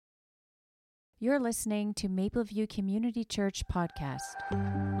You're listening to Mapleview Community Church podcast.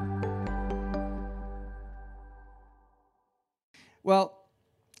 Well,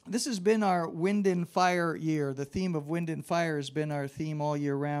 this has been our Wind and Fire year. The theme of Wind and Fire has been our theme all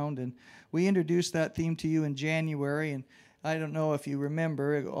year round, and we introduced that theme to you in January, and I don't know if you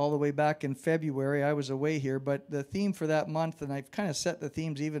remember, all the way back in February, I was away here, but the theme for that month, and I've kind of set the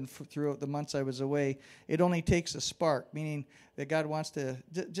themes even throughout the months I was away, it only takes a spark, meaning that God wants to,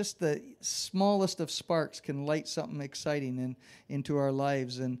 just the smallest of sparks can light something exciting into our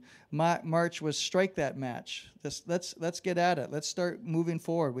lives. And March was strike that match. Let's get at it. Let's start moving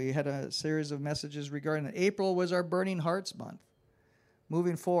forward. We had a series of messages regarding it. April was our Burning Hearts month.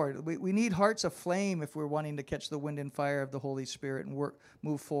 Moving forward, we need hearts aflame if we're wanting to catch the wind and fire of the Holy Spirit and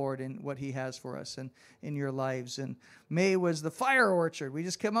move forward in what He has for us and in your lives. And May was the fire orchard. We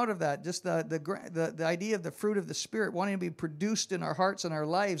just came out of that. Just the idea of the fruit of the Spirit wanting to be produced in our hearts and our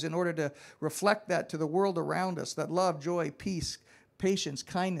lives in order to reflect that to the world around us. That love, joy, peace, patience,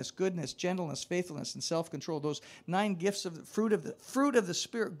 kindness, goodness, gentleness, faithfulness, and self-control. Those 9 gifts of the fruit of the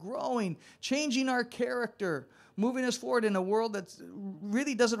Spirit, growing, changing our character, moving us forward in a world that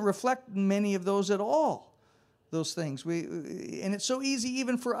really doesn't reflect many of those at all. Those things. And it's so easy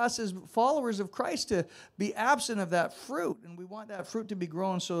even for us as followers of Christ to be absent of that fruit, and we want that fruit to be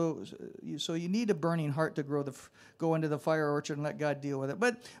grown. So you need a burning heart to go into the fire orchard and let God deal with it.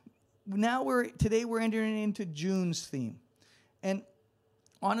 But now today we're entering into June's theme, and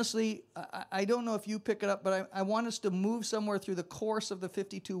honestly, I don't know if you pick it up, but I want us to move somewhere through the course of the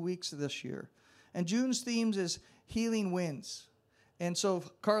 52 weeks of this year. And June's themes is healing winds. And so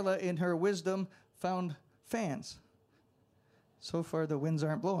Carla, in her wisdom, found fans. So far, the winds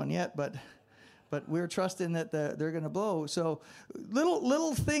aren't blowing yet, but we're trusting that they're going to blow. So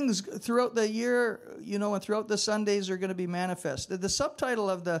little things throughout the year, and throughout the Sundays are going to be manifest. The subtitle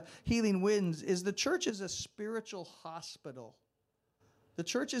of the healing winds is "The Church is a Spiritual Hospital." The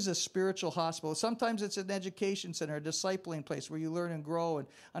church is a spiritual hospital. Sometimes it's an education center, a discipling place where you learn and grow and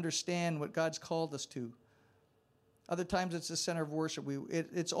understand what God's called us to. Other times it's a center of worship.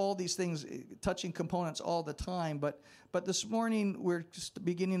 It's all these things, touching components all the time. But this morning we're just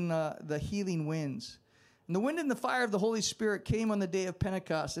beginning the healing winds. And the wind and the fire of the Holy Spirit came on the day of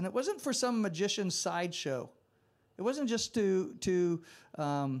Pentecost. And it wasn't for some magician's sideshow. It wasn't just to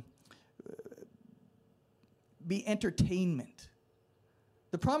be entertainment.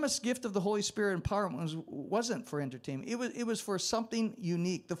 The promised gift of the Holy Spirit empowerment wasn't for entertainment. It was for something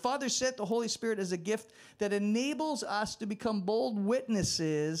unique. The Father sent the Holy Spirit as a gift that enables us to become bold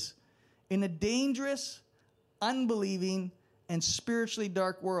witnesses in a dangerous, unbelieving, and spiritually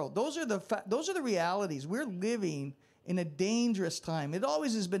dark world. Those are the realities. We're living in a dangerous time. It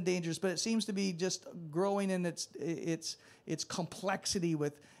always has been dangerous, but it seems to be just growing in its complexity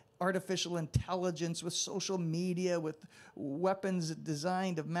with artificial intelligence, with social media, with weapons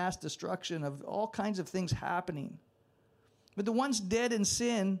designed of mass destruction, of all kinds of things happening. But the ones dead in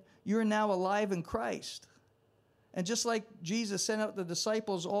sin, you're now alive in Christ. And just like Jesus sent out the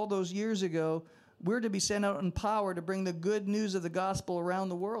disciples all those years ago, we're to be sent out in power to bring the good news of the gospel around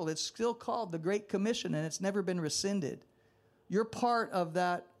the world. It's still called the Great Commission, and it's never been rescinded. You're part of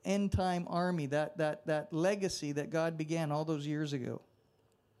that end-time army, that legacy that God began all those years ago.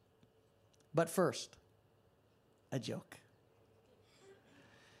 But first, a joke.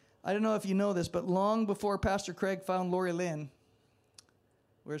 I don't know if you know this, but long before Pastor Craig found Lori Lynn,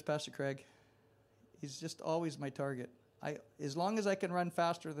 where's Pastor Craig? He's just always my target. As long as I can run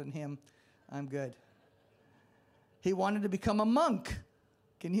faster than him, I'm good. He wanted to become a monk.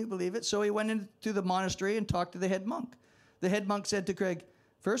 Can you believe it? So he went into the monastery and talked to the head monk. The head monk said to Craig,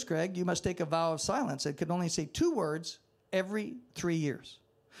 "First, Craig, you must take a vow of silence and can only say 2 words every 3 years."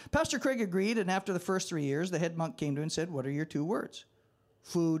 Pastor Craig agreed, and after the first 3 years, the head monk came to him and said, "What are your 2 words?"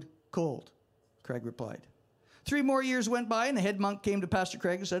 "Food, cold," Craig replied. 3 more years went by, and the head monk came to Pastor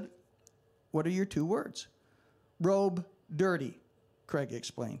Craig and said, "What are your 2 words?" "Robe, dirty," Craig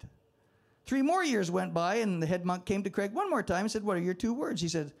explained. 3 more years went by, and the head monk came to Craig one more time and said, "What are your 2 words?" He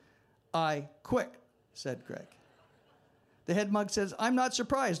said, "I quit," said Craig. The head monk says, "I'm not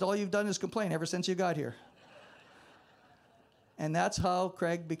surprised. All you've done is complain ever since you got here." And that's how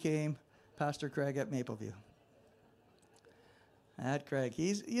Craig became Pastor Craig at Mapleview. That Craig,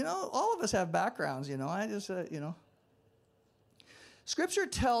 he's, all of us have backgrounds, Scripture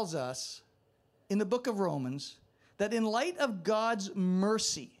tells us in the book of Romans that in light of God's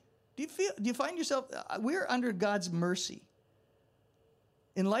mercy, do you find yourself, we're under God's mercy.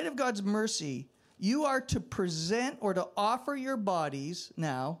 In light of God's mercy, you are to present or to offer your bodies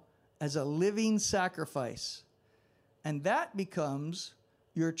now as a living sacrifice. And that becomes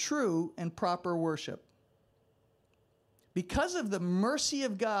your true and proper worship. Because of the mercy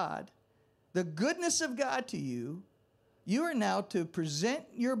of God, the goodness of God to you, you are now to present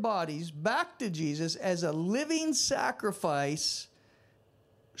your bodies back to Jesus as a living sacrifice,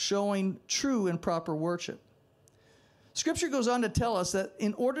 showing true and proper worship. Scripture goes on to tell us that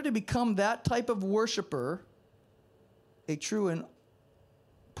in order to become that type of worshiper, a true and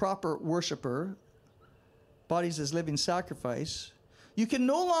proper worshiper, bodies as living sacrifice, you can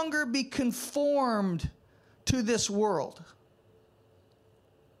no longer be conformed to this world.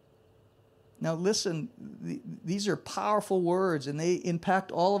 Now listen, these are powerful words and they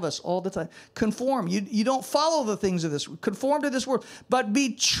impact all of us all the time. Conform. You don't follow the things of this. Conform to this world. But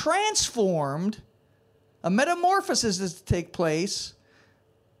be transformed. A metamorphosis is to take place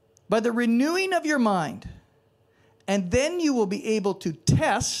by the renewing of your mind. And then you will be able to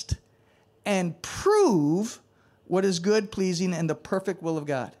test and prove what is good, pleasing, and the perfect will of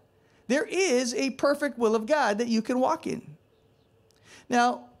God. There is a perfect will of God that you can walk in.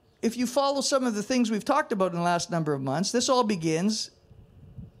 Now, if you follow some of the things we've talked about in the last number of months, this all begins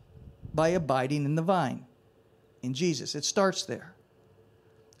by abiding in the vine, in Jesus. It starts there.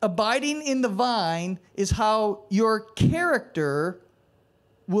 Abiding in the vine is how your character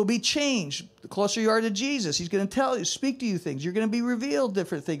will be changed. The closer you are to Jesus, he's going to tell you, speak to you things. You're going to be revealed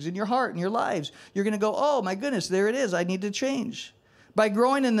different things in your heart and your lives. You're going to go, oh my goodness, there it is. I need to change. By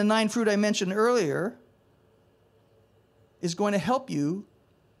growing in the 9 fruit I mentioned earlier is going to help you,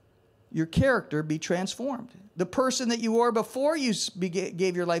 your character, be transformed. The person that you were before you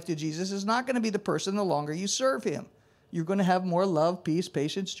gave your life to Jesus is not going to be the person the longer you serve him. You're going to have more love, peace,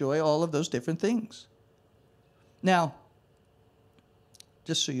 patience, joy, all of those different things. Now,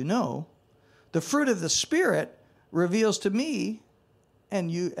 just so you know, the fruit of the Spirit reveals to me,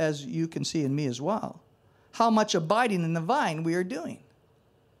 and you, as you can see in me as well, how much abiding in the vine we are doing.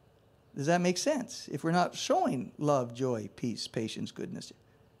 Does that make sense? If we're not showing love, joy, peace, patience, goodness,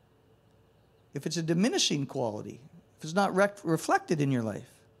 if it's a diminishing quality, if it's not reflected in your life,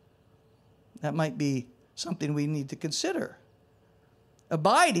 that might be something we need to consider.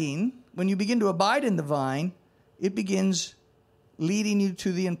 Abiding, when you begin to abide in the vine, it begins leading you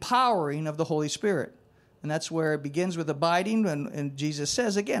to the empowering of the Holy Spirit. And that's where it begins with abiding. And Jesus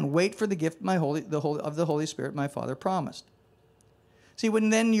says, again, wait for the gift of the Holy Spirit my Father promised. See, when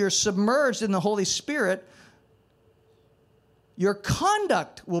then you're submerged in the Holy Spirit, your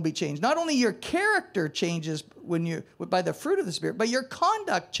conduct will be changed. Not only your character changes by the fruit of the Spirit, but your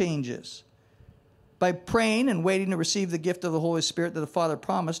conduct changes. By praying and waiting to receive the gift of the Holy Spirit that the Father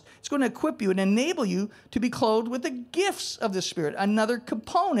promised, it's going to equip you and enable you to be clothed with the gifts of the Spirit, another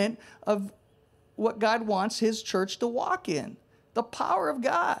component of what God wants his church to walk in, the power of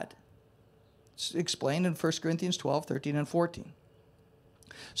God. It's explained in 1 Corinthians 12, 13, and 14.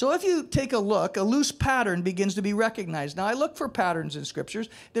 So if you take a look, a loose pattern begins to be recognized. Now, I look for patterns in scriptures.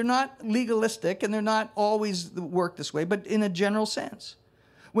 They're not legalistic, and they're not always work this way, but in a general sense.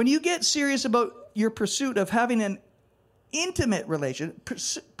 When you get serious about your pursuit of having an intimate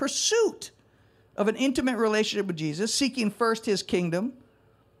pursuit of an intimate relationship with Jesus, seeking first his kingdom,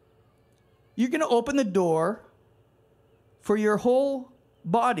 you're going to open the door for your whole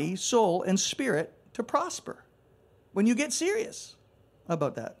body, soul, and spirit to prosper when you get serious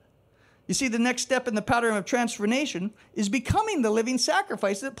about that. You see, the next step in the pattern of transformation is becoming the living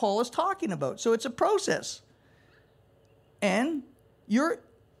sacrifice that Paul is talking about. So it's a process. And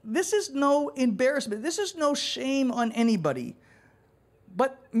this is no embarrassment. This is no shame on anybody.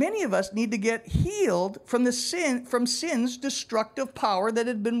 But many of us need to get healed from sin's destructive power that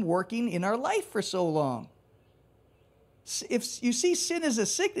had been working in our life for so long. If you see sin as a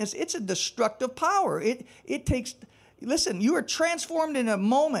sickness, it's a destructive power. It takes. Listen, you are transformed in a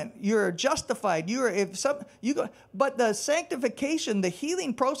moment. You're justified. But the sanctification, the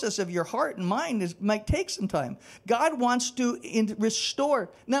healing process of your heart and mind might take some time. God wants to restore.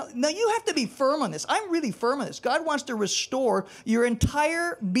 Now you have to be firm on this. I'm really firm on this. God wants to restore your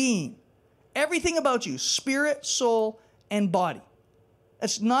entire being, everything about you, spirit, soul, and body.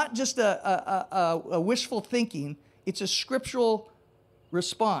 It's not just a wishful thinking. It's a scriptural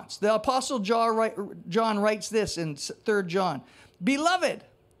response. The Apostle John writes this in 3 John. Beloved,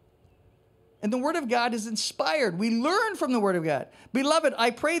 and the Word of God is inspired. We learn from the Word of God. Beloved,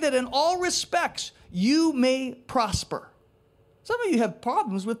 I pray that in all respects you may prosper. Some of you have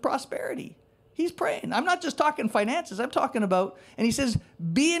problems with prosperity. He's praying. I'm not just talking finances. I'm talking about, and he says,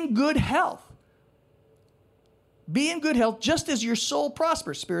 be in good health. Be in good health just as your soul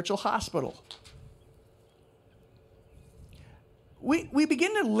prospers. Spiritual hospital. we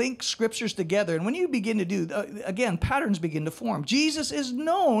begin to link scriptures together. And when you begin to do, again, patterns begin to form. Jesus is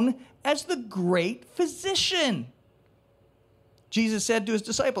known as the great physician. Jesus said to his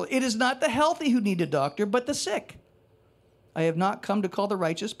disciples, "It is not the healthy who need a doctor, but the sick. I have not come to call the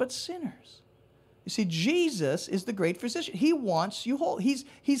righteous, but sinners." You see, Jesus is the great physician. He wants you whole. He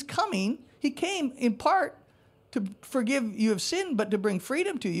came in part to forgive you of sin, but to bring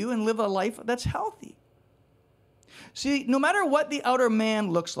freedom to you and live a life that's healthy. See, no matter what the outer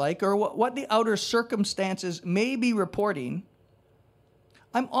man looks like or what the outer circumstances may be reporting,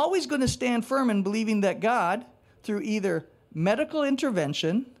 I'm always going to stand firm in believing that God, through either medical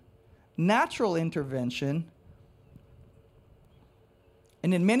intervention, natural intervention,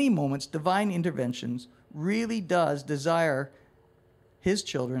 and in many moments, divine interventions, really does desire his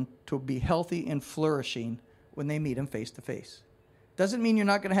children to be healthy and flourishing when they meet him face to face. Doesn't mean you're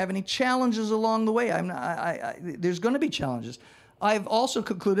not going to have any challenges along the way. There's going to be challenges. I've also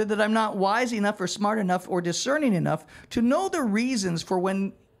concluded that I'm not wise enough or smart enough or discerning enough to know the reasons for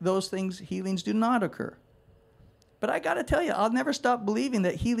when those healings do not occur. But I got to tell you, I'll never stop believing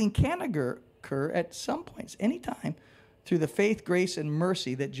that healing can occur at some points, anytime, through the faith, grace, and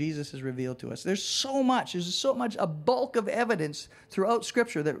mercy that Jesus has revealed to us. There's so much, a bulk of evidence throughout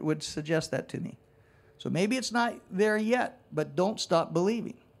Scripture that would suggest that to me. So maybe it's not there yet, but don't stop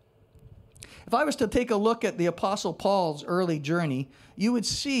believing. If I was to take a look at the Apostle Paul's early journey, you would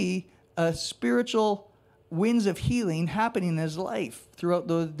see spiritual winds of healing happening in his life throughout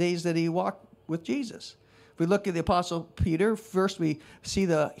the days that he walked with Jesus. If we look at the Apostle Peter, first we see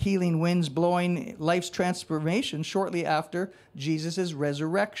the healing winds blowing life's transformation shortly after Jesus'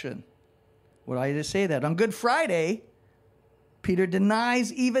 resurrection. What did I just say that? On Good Friday, Peter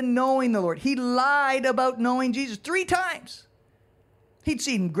denies even knowing the Lord. He lied about knowing Jesus 3 times. He'd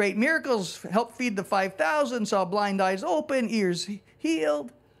seen great miracles, helped feed the 5,000, saw blind eyes open, ears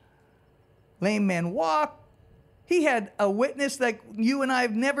healed, lame men walk. He had a witness that you and I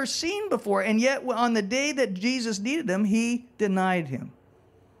have never seen before, and yet on the day that Jesus needed him, he denied him.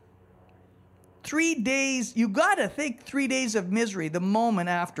 3 days, you got to think 3 days of misery the moment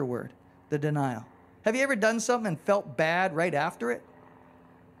afterward, the denial. Have you ever done something and felt bad right after it?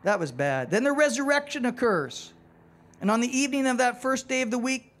 That was bad. Then the resurrection occurs. And on the evening of that first day of the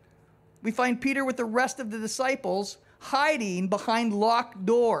week, we find Peter with the rest of the disciples hiding behind locked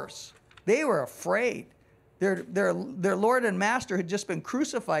doors. They were afraid. Their Lord and Master had just been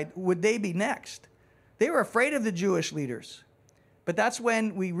crucified. Would they be next? They were afraid of the Jewish leaders. But that's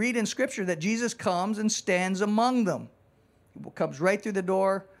when we read in Scripture that Jesus comes and stands among them. He comes right through the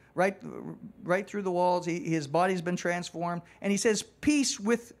door, right through the walls. His body's been transformed. And he says, peace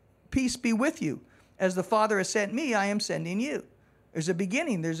be with you. As the Father has sent me, I am sending you. There's a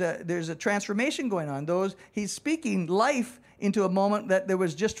beginning. There's a transformation going on. He's speaking life into a moment that there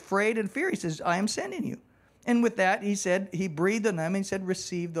was just frayed and fear. He says, I am sending you. And with that, he breathed on them and he said,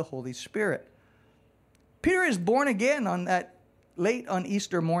 receive the Holy Spirit. Peter is born again late on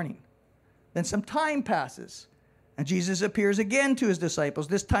Easter morning. Then some time passes. And Jesus appears again to his disciples,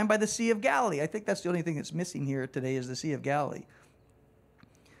 this time by the Sea of Galilee. I think that's the only thing that's missing here today is the Sea of Galilee.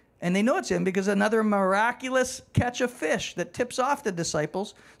 And they know it's him because another miraculous catch of fish that tips off the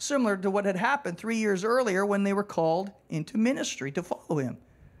disciples, similar to what had happened 3 years earlier when they were called into ministry to follow him.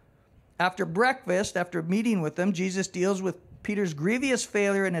 After breakfast, after meeting with them, Jesus deals with Peter's grievous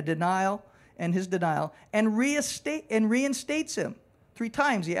failure and his denial, and reinstates him. 3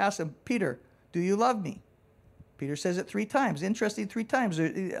 times he asks him, Peter, do you love me? Peter says it 3 times. Interesting, 3 times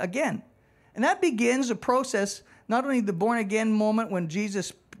again. And that begins a process, not only the born-again moment when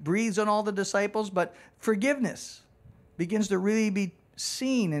Jesus breathes on all the disciples, but forgiveness begins to really be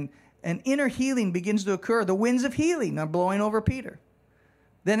seen, and inner healing begins to occur. The winds of healing are blowing over Peter.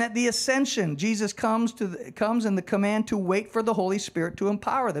 Then at the ascension, Jesus comes in the command to wait for the Holy Spirit to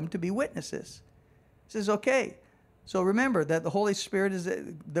empower them to be witnesses. He says, okay, so remember that the Holy Spirit is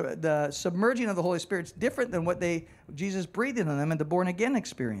the submerging of the Holy Spirit is different than what Jesus breathed on them in the born-again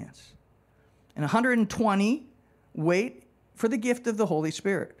experience. And 120 wait for the gift of the Holy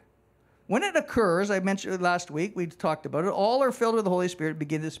Spirit. When it occurs, I mentioned it last week, we talked about it, all are filled with the Holy Spirit,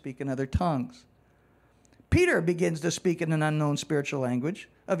 begin to speak in other tongues. Peter begins to speak in an unknown spiritual language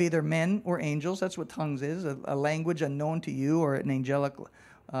of either men or angels. That's what tongues is, a language unknown to you or an angelic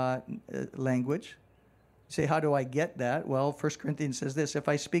language. You say, how do I get that? Well, 1 Corinthians says this, if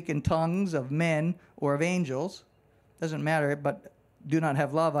I speak in tongues of men or of angels, doesn't matter, but do not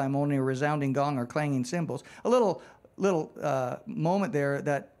have love, I'm only a resounding gong or clanging cymbals. A little moment there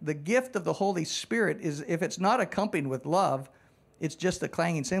that the gift of the Holy Spirit is, if it's not accompanied with love, It's just a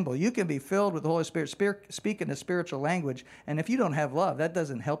clanging cymbal. You can be filled with the Holy Spirit, speak in a spiritual language, and if you don't have love, that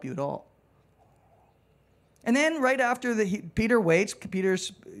doesn't help you at all. And then right after Peter waits,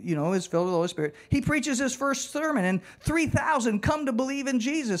 Peter's, is filled with the Holy Spirit. He preaches his first sermon, and 3,000 come to believe in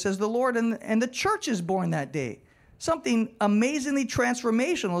Jesus as the Lord, and the church is born that day. Something amazingly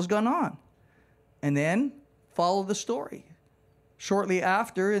transformational has gone on. And then follow the story. Shortly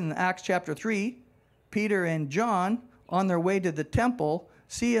after, in Acts chapter 3, Peter and John, on their way to the temple,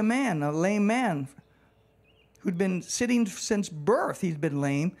 see a lame man, who'd been sitting since birth. He'd been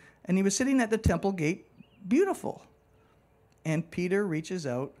lame, and he was sitting at the temple gate, beautiful. And Peter reaches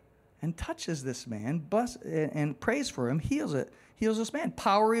out and touches this man, and prays for him, heals this man.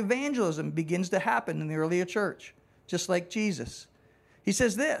 Power evangelism begins to happen in the earlier church, just like Jesus. He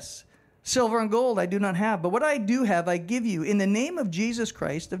says this, "Silver and gold I do not have, but what I do have I give you. In the name of Jesus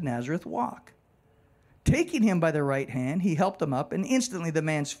Christ of Nazareth, walk." Taking him by the right hand, he helped him up, and instantly the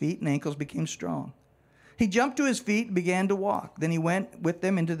man's feet and ankles became strong. He jumped to his feet and began to walk. Then he went with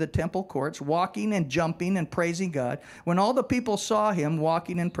them into the temple courts, walking and jumping and praising God, when all the people saw him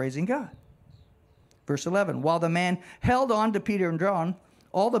walking and praising God. Verse 11, while the man held on to Peter and John,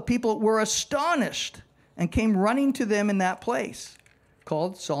 all the people were astonished and came running to them in that place,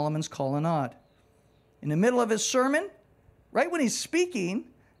 called Solomon's Colonnade. In the middle of his sermon, right when he's speaking,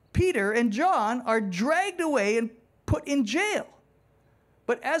 Peter and John are dragged away and put in jail.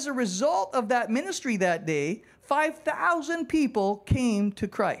 But as a result of that ministry that day, 5,000 people came to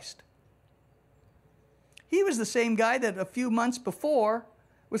Christ. He was the same guy that a few months before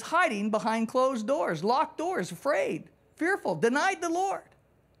was hiding behind closed doors, locked doors, afraid, fearful, denied the Lord.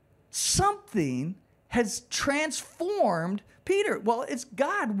 Something has transformed Peter. Well, it's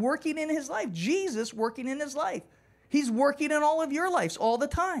God working in his life, Jesus working in his life. He's working in all of your lives all the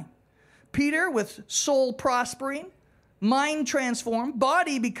time. Peter, with soul prospering, mind transformed,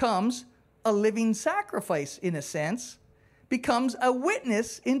 body becomes a living sacrifice in a sense, becomes a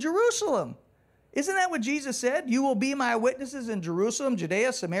witness in Jerusalem. Isn't that what Jesus said? You will be my witnesses in Jerusalem,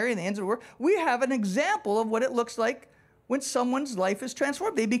 Judea, Samaria, and the ends of the world. We have an example of what it looks like when someone's life is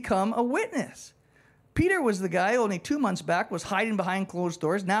transformed. They become a witness. Peter was the guy only 2 months back was hiding behind closed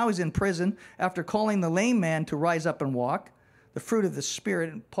doors. Now he's in prison after calling the lame man to rise up and walk. The fruit of the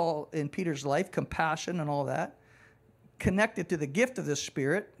Spirit in Peter's life, compassion and all that, connected to the gift of the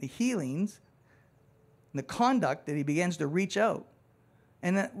Spirit, the healings, and the conduct that he begins to reach out.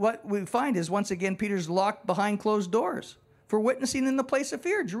 And what we find is, once again, Peter's locked behind closed doors for witnessing in the place of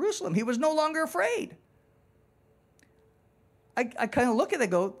fear, Jerusalem. He was no longer afraid. I kind of look at it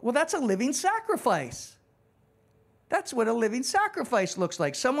and go, well, that's a living sacrifice. That's what a living sacrifice looks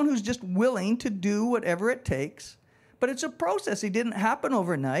like. Someone who's just willing to do whatever it takes. But it's a process. It didn't happen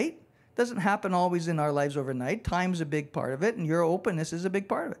overnight. It doesn't happen always in our lives overnight. Time's a big part of it, and your openness is a big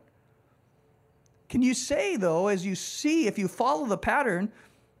part of it. Can you say, though, as you see, if you follow the pattern,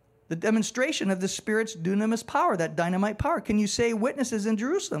 the demonstration of the Spirit's dunamis power, that dynamite power, can you say witnesses in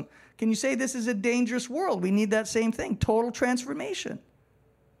Jerusalem? Can you say this is a dangerous world? We need that same thing, total transformation.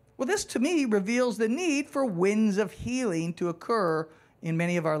 Well, this to me reveals the need for winds of healing to occur in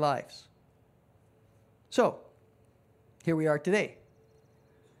many of our lives. So, here we are today.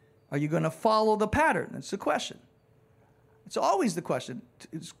 Are you going to follow the pattern? That's the question. It's always the question.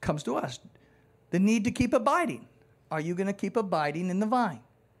 It comes to us. The need to keep abiding. Are you going to keep abiding in the vine?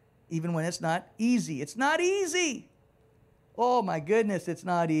 Even when it's not easy. It's not easy. Oh my goodness, it's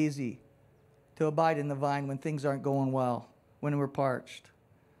not easy to abide in the vine when things aren't going well, when we're parched.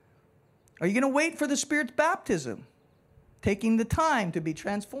 Are you going to wait for the Spirit's baptism? Taking the time to be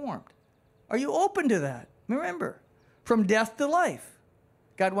transformed. Are you open to that? Remember, from death to life.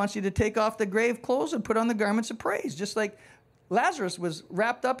 God wants you to take off the grave clothes and put on the garments of praise. Just like Lazarus was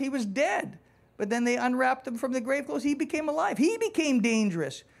wrapped up, he was dead. But then they unwrapped him from the grave clothes. He became alive. He became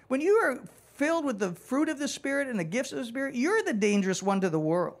dangerous. When you are filled with the fruit of the Spirit and the gifts of the Spirit, you're the dangerous one to the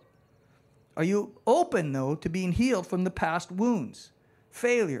world. Are you open, though, to being healed from the past wounds,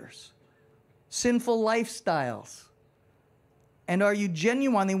 failures, sinful lifestyles? And are you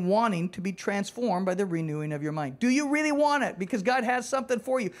genuinely wanting to be transformed by the renewing of your mind? Do you really want it? Because God has something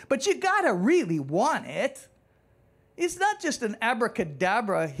for you. But you got to really want it. It's not just an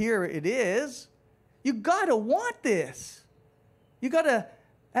abracadabra, here it is. You got to want this. You got to,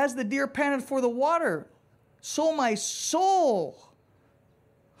 as the deer panted for the water, so my soul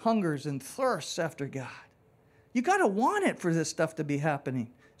hungers and thirsts after God. You got to want it for this stuff to be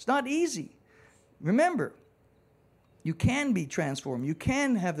happening. It's not easy. Remember, you can be transformed. You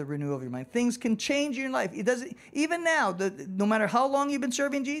can have the renewal of your mind. Things can change in your life. It doesn't, even now, no matter how long you've been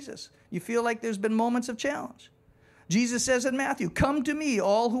serving Jesus, you feel like there's been moments of challenge. Jesus says in Matthew, "Come to me,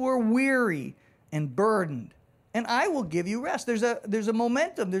 all who are weary and burdened, and I will give you rest." There's a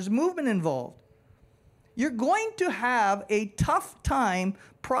momentum, there's movement involved. You're going to have a tough time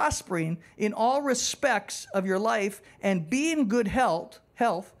prospering in all respects of your life and be in good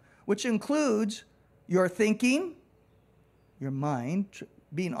health, which includes your thinking, your mind,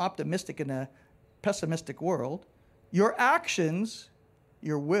 being optimistic in a pessimistic world, your actions,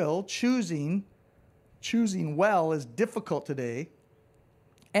 your will, choosing well is difficult today,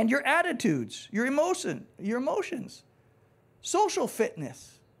 and your attitudes, your emotions, social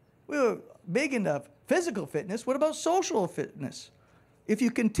fitness. We were big into physical fitness. What about social fitness? If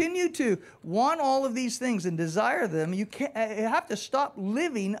you continue to want all of these things and desire them, you have to stop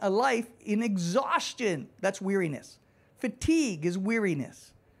living a life in exhaustion. That's weariness. Fatigue is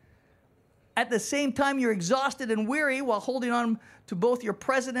weariness. At the same time, you're exhausted and weary while holding on to both your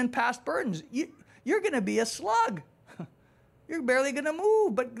present and past burdens. You're going to be a slug. You're barely going to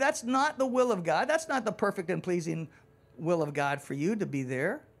move, but that's not the will of God. That's not the perfect and pleasing will of God for you to be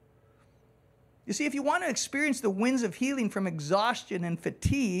there. You see, if you want to experience the winds of healing from exhaustion and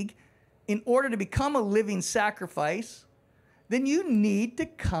fatigue in order to become a living sacrifice, then you need to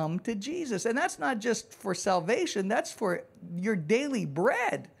come to Jesus. And that's not just for salvation, that's for your daily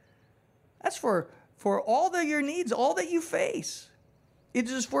bread. That's for all your needs, all that you face. It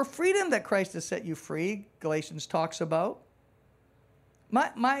is for freedom that Christ has set you free, Galatians talks about.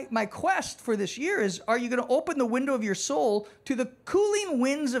 My quest for this year is, are you going to open the window of your soul to the cooling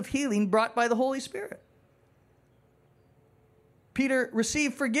winds of healing brought by the Holy Spirit? Peter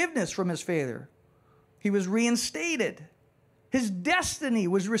received forgiveness from his failure. He was reinstated. His destiny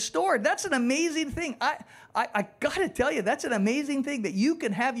was restored. That's an amazing thing. I got to tell you, that's an amazing thing, that you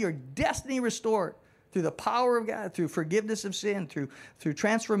can have your destiny restored through the power of God, through forgiveness of sin, through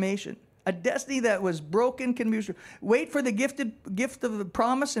transformation. A destiny that was broken can be restored. Wait for the gift of the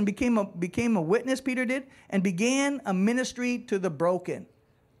promise and became a witness, Peter did, and began a ministry to the broken,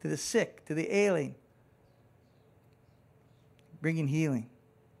 to the sick, to the ailing, bringing healing.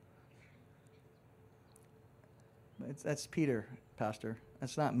 That's Peter, Pastor.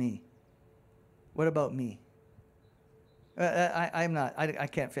 That's not me. What about me? I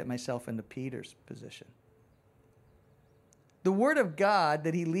can't fit myself into Peter's position. The Word of God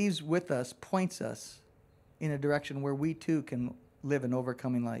that he leaves with us points us in a direction where we too can live an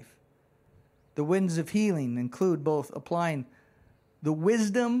overcoming life. The winds of healing include both applying the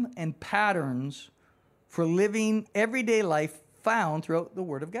wisdom and patterns for living everyday life found throughout the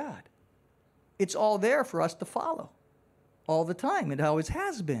Word of God. It's all there for us to follow all the time. It always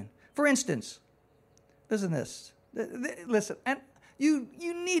has been. For instance, listen to this. Listen, and you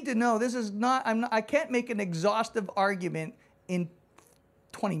need to know this is not. I can't make an exhaustive argument in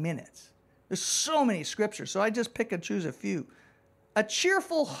 20 minutes. There's so many scriptures, so I just pick and choose a few. A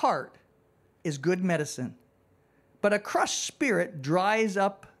cheerful heart is good medicine, but a crushed spirit dries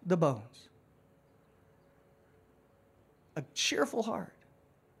up the bones. A cheerful heart.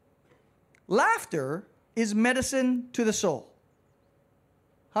 Laughter is medicine to the soul.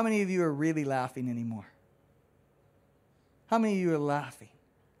 How many of you are really laughing anymore? How many of you are laughing?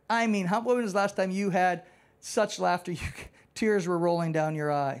 I mean, when was the last time you had such laughter, tears were rolling down your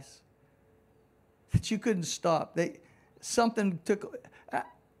eyes, that you couldn't stop? Something took...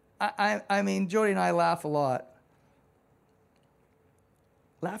 I mean, Jody and I laugh a lot.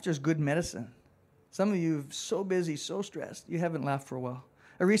 Laughter is good medicine. Some of you are so busy, so stressed, you haven't laughed for a while.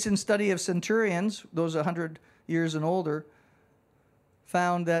 A recent study of centurions, those 100 years and older,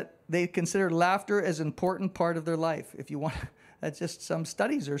 found that they considered laughter as an important part of their life. If you want, that's just some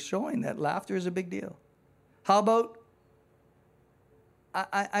studies are showing that laughter is a big deal. How about,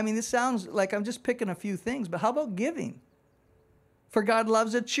 I mean, this sounds like I'm just picking a few things, but how about giving? For God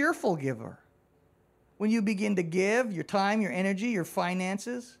loves a cheerful giver. When you begin to give your time, your energy, your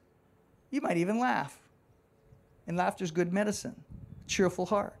finances, you might even laugh. And laughter is good medicine. Cheerful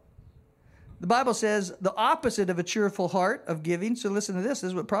heart. The Bible says the opposite of a cheerful heart of giving. So listen to this. This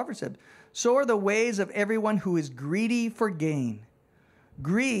is what Proverbs said. So are the ways of everyone who is greedy for gain.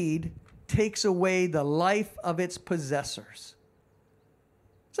 Greed takes away the life of its possessors.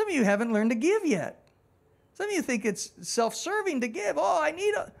 Some of you haven't learned to give yet. Some of you think it's self-serving to give.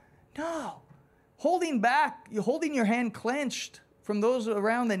 No. Holding back, you're holding your hand clenched from those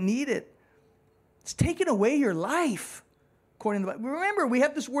around that need it. It's taking away your life. According to the Bible. Remember, we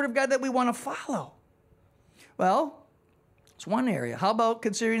have this Word of God that we want to follow. Well, it's one area. How about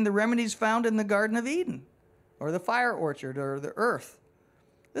considering the remedies found in the Garden of Eden, or the fire orchard, or the earth?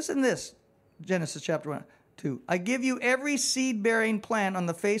 Listen to this, Genesis chapter 1, 2. I give you every seed-bearing plant on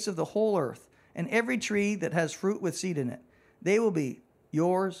the face of the whole earth, and every tree that has fruit with seed in it. They will be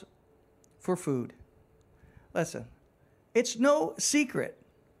yours for food. Listen, it's no secret.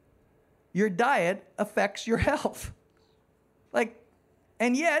 Your diet affects your health.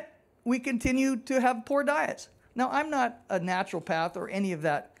 And yet, we continue to have poor diets. Now, I'm not a naturopath or any of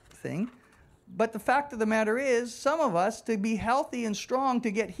that thing, but the fact of the matter is, some of us, to be healthy and strong, to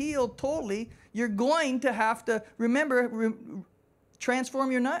get healed totally, you're going to have to,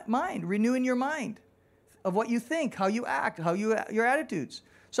 transform your mind, renewing your mind of what you think, how you act, your attitudes.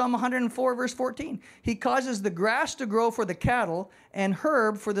 Psalm 104, verse 14. He causes the grass to grow for the cattle and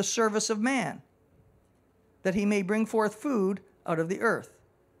herb for the service of man, that he may bring forth food out of the earth.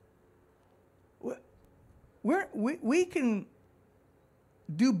 We can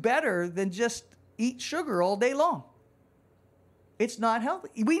do better than just eat sugar all day long. It's not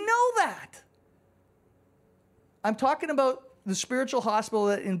healthy. We know that. I'm talking about the spiritual hospital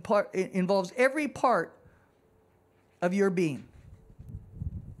that involves every part of your being.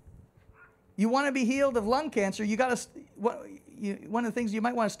 You want to be healed of lung cancer, one of the things you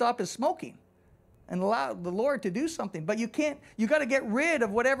might want to stop is smoking and allow the Lord to do something. But you got to get rid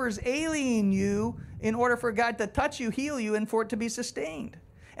of whatever's alienating you in order for God to touch you, heal you, and for it to be sustained.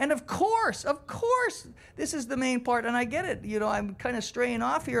 And of course, this is the main part, and I get it. I'm kind of straying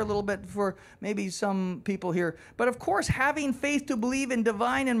off here a little bit for maybe some people here. But of course, having faith to believe in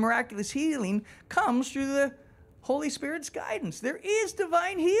divine and miraculous healing comes through the Holy Spirit's guidance. There is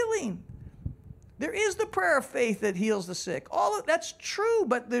divine healing. There is the prayer of faith that heals the sick. All of that's true,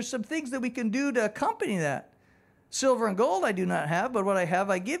 but there's some things that we can do to accompany that. Silver and gold I do not have, but what I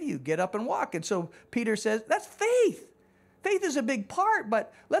have I give you. Get up and walk. And so Peter says, that's faith. Faith is a big part,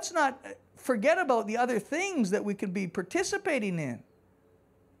 but let's not forget about the other things that we can be participating in.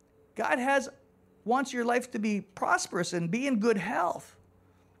 God wants your life to be prosperous and be in good health.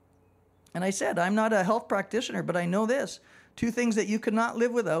 And I said, I'm not a health practitioner, but I know this. 2 things that you cannot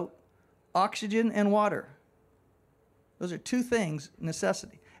live without: oxygen and water. Those are 2 things,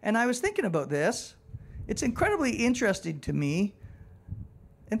 necessity. And I was thinking about this. It's incredibly interesting to me,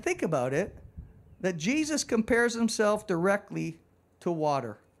 and think about it, that Jesus compares himself directly to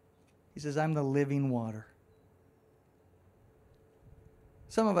water. He says, I'm the living water.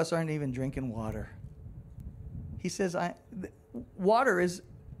 Some of us aren't even drinking water. He says, water is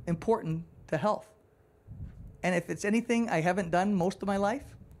important to health. And if it's anything I haven't done most of my life,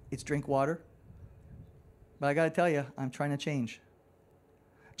 it's drink water. But I got to tell you, I'm trying to change.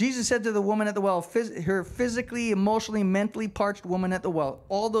 Jesus said to the woman at the well, her physically, emotionally, mentally parched woman at the well,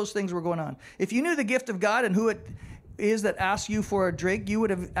 all those things were going on. If you knew the gift of God and who it is that asks you for a drink, you would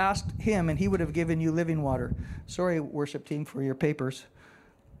have asked him and he would have given you living water. Sorry, worship team, for your papers.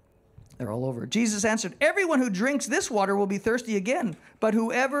 They're all over. Jesus answered, everyone who drinks this water will be thirsty again, but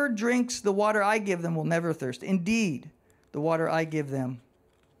whoever drinks the water I give them will never thirst. Indeed, the water I give them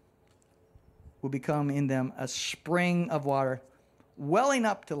will become in them a spring of water, welling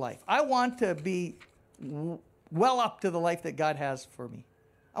up to life. I want to be well up to the life that God has for me.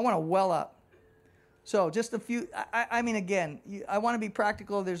 I want to well up. So just a few, I mean, again, I want to be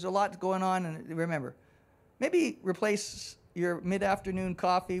practical. There's a lot going on. And remember, maybe replace your mid-afternoon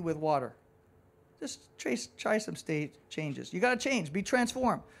coffee with water. Just try some changes. You got to change. Be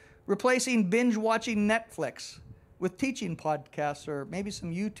transformed. Replacing binge-watching Netflix with teaching podcasts or maybe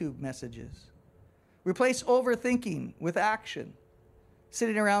some YouTube messages. Replace overthinking with action.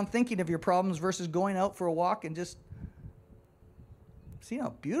 Sitting around thinking of your problems versus going out for a walk and just see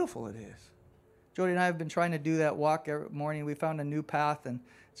how beautiful it is. Jody and I have been trying to do that walk every morning. We found a new path, and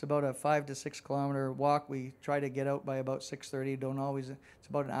it's about a 5 to 6 kilometer walk. We try to get out by about 6:30. Don't always. It's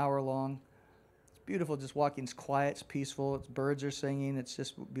about an hour long. It's beautiful just walking. It's quiet. It's peaceful. It's birds are singing. It's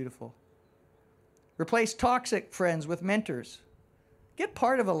just beautiful. Replace toxic friends with mentors. Get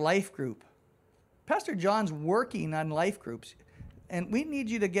part of a life group. Pastor John's working on life groups, and we need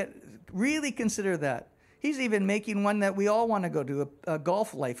you to really consider that. He's even making one that we all want to go to, a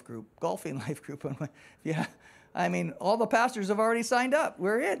golfing life group. Yeah, I mean, all the pastors have already signed up.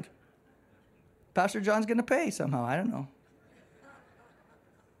 We're in. Pastor John's going to pay somehow. I don't know.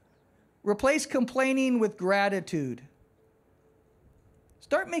 Replace complaining with gratitude.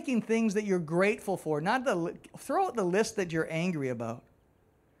 Start making things that you're grateful for. Throw out the list that you're angry about.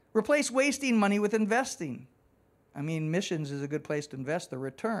 Replace wasting money with investing. I mean, missions is a good place to invest. The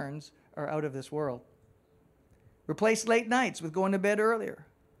returns are out of this world. Replace late nights with going to bed earlier.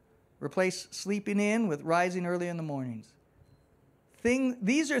 Replace sleeping in with rising early in the mornings.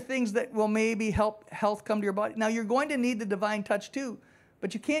 These are things that will maybe help health come to your body. Now, you're going to need the divine touch too,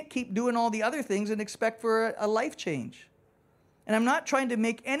 but you can't keep doing all the other things and expect for a life change. And I'm not trying to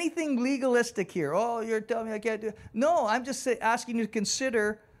make anything legalistic here. Oh, you're telling me I can't do it. No, I'm just asking you to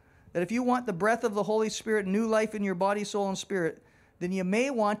consider that if you want the breath of the Holy Spirit, new life in your body, soul, and spirit, then you may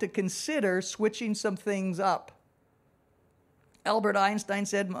want to consider switching some things up. Albert Einstein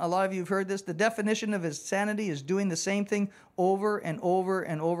said, a lot of you have heard this, the definition of insanity is doing the same thing over and over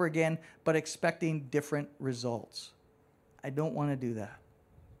and over again, but expecting different results. I don't want to do that.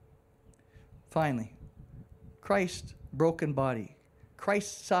 Finally, Christ's broken body.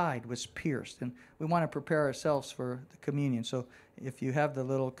 Christ's side was pierced, and we want to prepare ourselves for the communion. So if you have the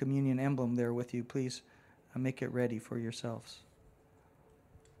little communion emblem there with you, please make it ready for yourselves.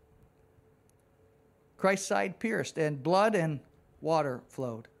 Christ's side pierced, and blood and water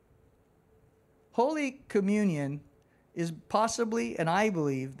flowed. Holy Communion is possibly, and I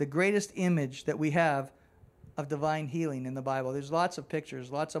believe, the greatest image that we have of divine healing in the Bible. There's lots of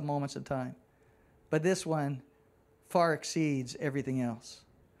pictures, lots of moments of time. But this one far exceeds everything else.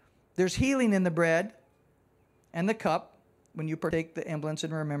 There's healing in the bread and the cup when you partake the emblems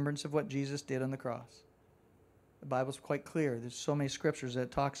in remembrance of what Jesus did on the cross. The Bible's quite clear. There's so many scriptures that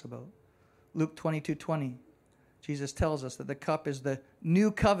it talks about. Luke 22:20. Jesus tells us that the cup is the new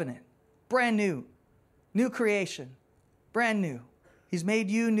covenant, brand new, new creation, brand new. He's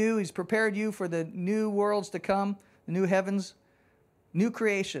made you new. He's prepared you for the new worlds to come, the new heavens, new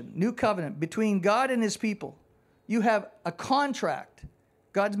creation, new covenant between God and his people. You have a contract.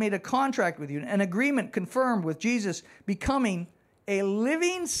 God's made a contract with you, an agreement confirmed with Jesus becoming a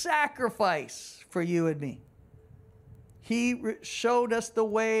living sacrifice for you and me. He showed us the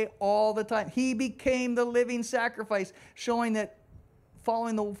way all the time. He became the living sacrifice, showing that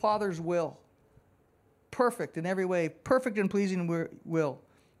following the Father's will. Perfect in every way, perfect and pleasing will.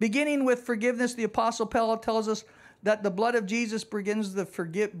 Beginning with forgiveness, the Apostle Paul tells us that the blood of Jesus brings the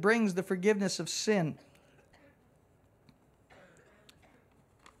forgiveness of sin.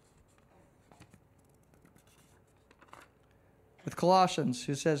 With Colossians,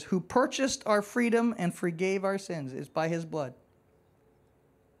 who says, who purchased our freedom and forgave our sins, is by his blood.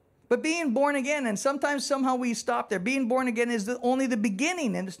 But being born again, and sometimes somehow we stop there, being born again is only the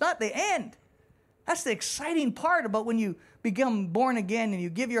beginning, and it's not the end. That's the exciting part about when you become born again and you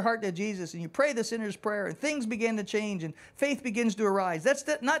give your heart to Jesus and you pray the sinner's prayer and things begin to change and faith begins to arise. That's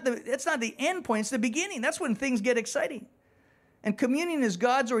not the end point, it's the beginning. That's when things get exciting. And communion is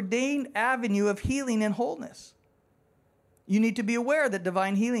God's ordained avenue of healing and wholeness. You need to be aware that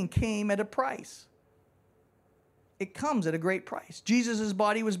divine healing came at a price. It comes at a great price. Jesus'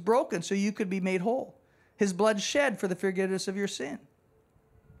 body was broken so you could be made whole. His blood shed for the forgiveness of your sin.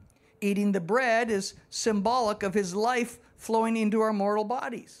 Eating the bread is symbolic of his life flowing into our mortal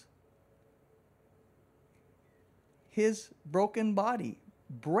bodies. His broken body,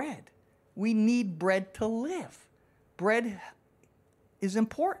 bread. We need bread to live. Bread is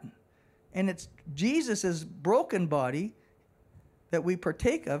important. And it's Jesus' broken body that we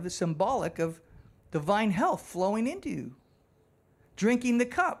partake of is symbolic of divine health flowing into you. Drinking the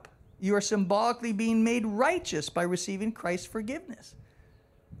cup, you are symbolically being made righteous by receiving Christ's forgiveness.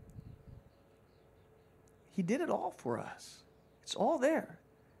 He did it all for us. It's all there.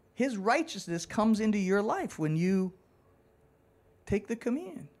 His righteousness comes into your life when you take the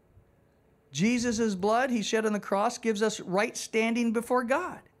communion. Jesus' blood he shed on the cross gives us right standing before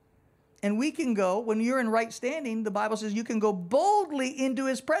God. And we can go, when you're in right standing, the Bible says you can go boldly into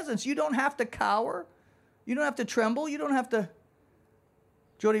his presence. You don't have to cower. You don't have to tremble. You don't have to.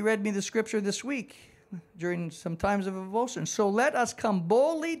 Jody read me the scripture this week during some times of devotion. So let us come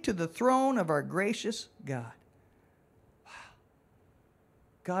boldly to the throne of our gracious God. Wow.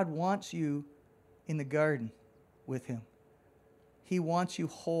 God wants you in the garden with him. He wants you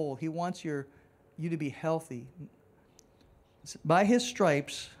whole. He wants you to be healthy. By his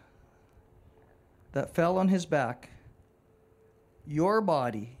stripes that fell on his back, your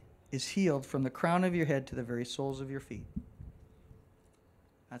body is healed from the crown of your head to the very soles of your feet.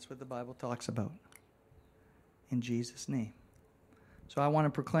 That's what the Bible talks about. In Jesus' name. So I want to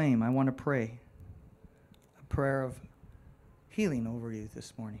proclaim, I want to pray a prayer of healing over you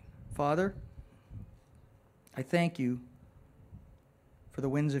this morning. Father, I thank you for the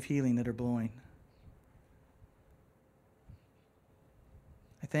winds of healing that are blowing.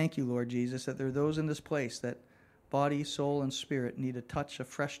 I thank you, Lord Jesus, that there are those in this place that body, soul, and spirit need a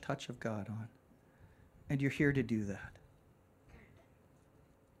fresh touch of God on. And you're here to do that.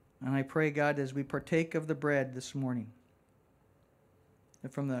 And I pray, God, as we partake of the bread this morning,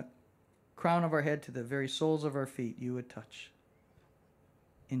 that from the crown of our head to the very soles of our feet, you would touch.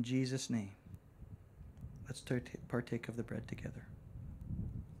 In Jesus' name, let's partake of the bread together.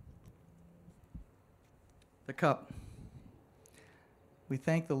 The cup. We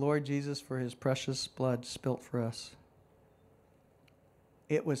thank the Lord Jesus for his precious blood spilt for us.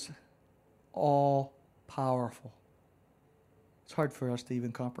 It was all powerful. It's hard for us to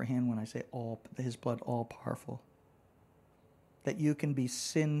even comprehend when I say his blood all powerful. That you can be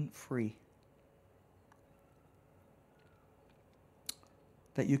sin-free.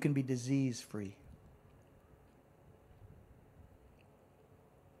 That you can be disease-free.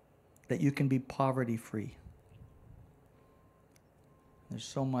 That you can be poverty-free. There's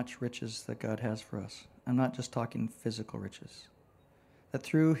so much riches that God has for us. I'm not just talking physical riches. That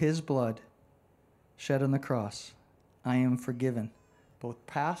through his blood shed on the cross, I am forgiven, both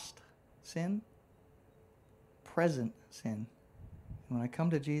past sin, present sin. And when I come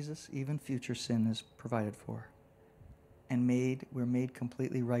to Jesus, even future sin is provided for. And we're made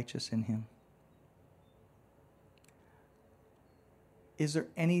completely righteous in him. Is there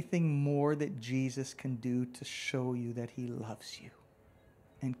anything more that Jesus can do to show you that he loves you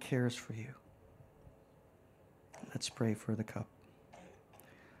and cares for you? Let's pray for the cup.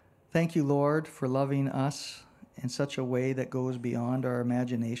 Thank you, Lord, for loving us in such a way that goes beyond our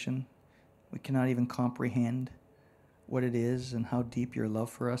imagination. We cannot even comprehend what it is and how deep your love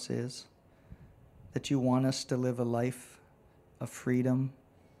for us is. That you want us to live a life of freedom,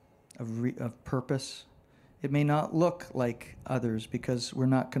 of purpose. It may not look like others because we're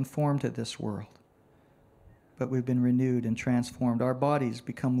not conformed to this world. But we've been renewed and transformed. Our bodies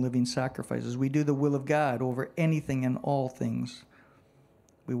become living sacrifices. We do the will of God over anything and all things.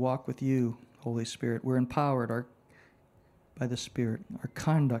 We walk with you, Holy Spirit. We're empowered by the Spirit. Our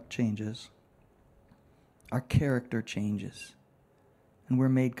conduct changes. Our character changes. And we're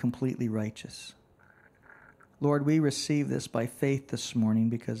made completely righteous. Lord, we receive this by faith this morning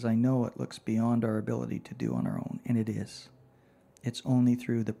because I know it looks beyond our ability to do on our own. And it is. It's only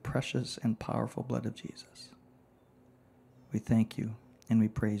through the precious and powerful blood of Jesus. We thank you and we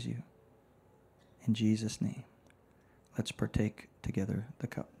praise you. In Jesus' name, let's partake together the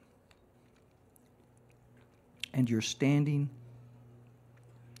cup. And you're standing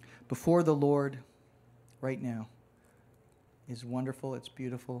before the Lord right now. It's wonderful. It's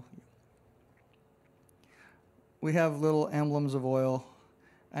beautiful. We have little emblems of oil,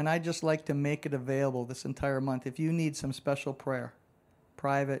 and I just like to make it available this entire month. If you need some special prayer,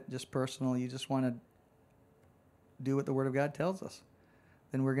 private, just personal, you just want to do what the Word of God tells us,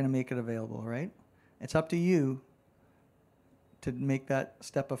 then we're going to make it available, right? It's up to you to make that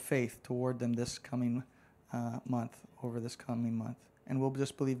step of faith toward them this coming month, over this coming month. And we'll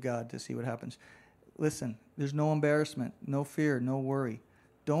just believe God to see what happens. Listen, there's no embarrassment, no fear, no worry.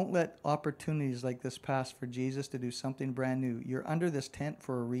 Don't let opportunities like this pass for Jesus to do something brand new. You're under this tent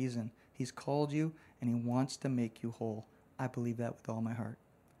for a reason. He's called you, and he wants to make you whole. I believe that with all my heart.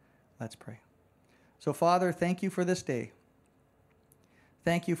 Let's pray. So, Father, thank you for this day.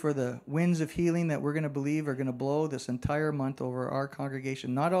 Thank you for the winds of healing that we're going to believe are going to blow this entire month over our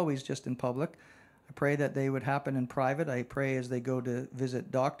congregation, not always just in public. I pray that they would happen in private. I pray as they go to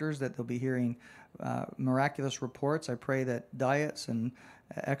visit doctors that they'll be hearing miraculous reports. I pray that diets and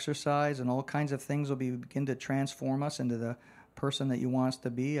exercise and all kinds of things will begin to transform us into the person that you want us to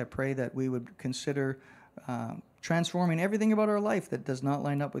be. I pray that we would consider transforming everything about our life that does not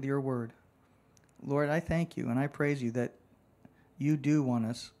line up with your word. Lord, I thank you and I praise you that you do want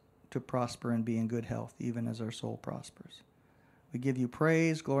us to prosper and be in good health, even as our soul prospers. We give you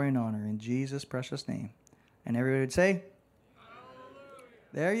praise, glory, and honor in Jesus' precious name. And everybody would say, hallelujah.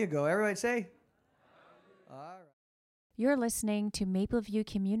 There you go. Everybody say, hallelujah. All right. You're listening to Mapleview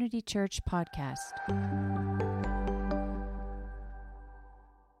Community Church Podcast.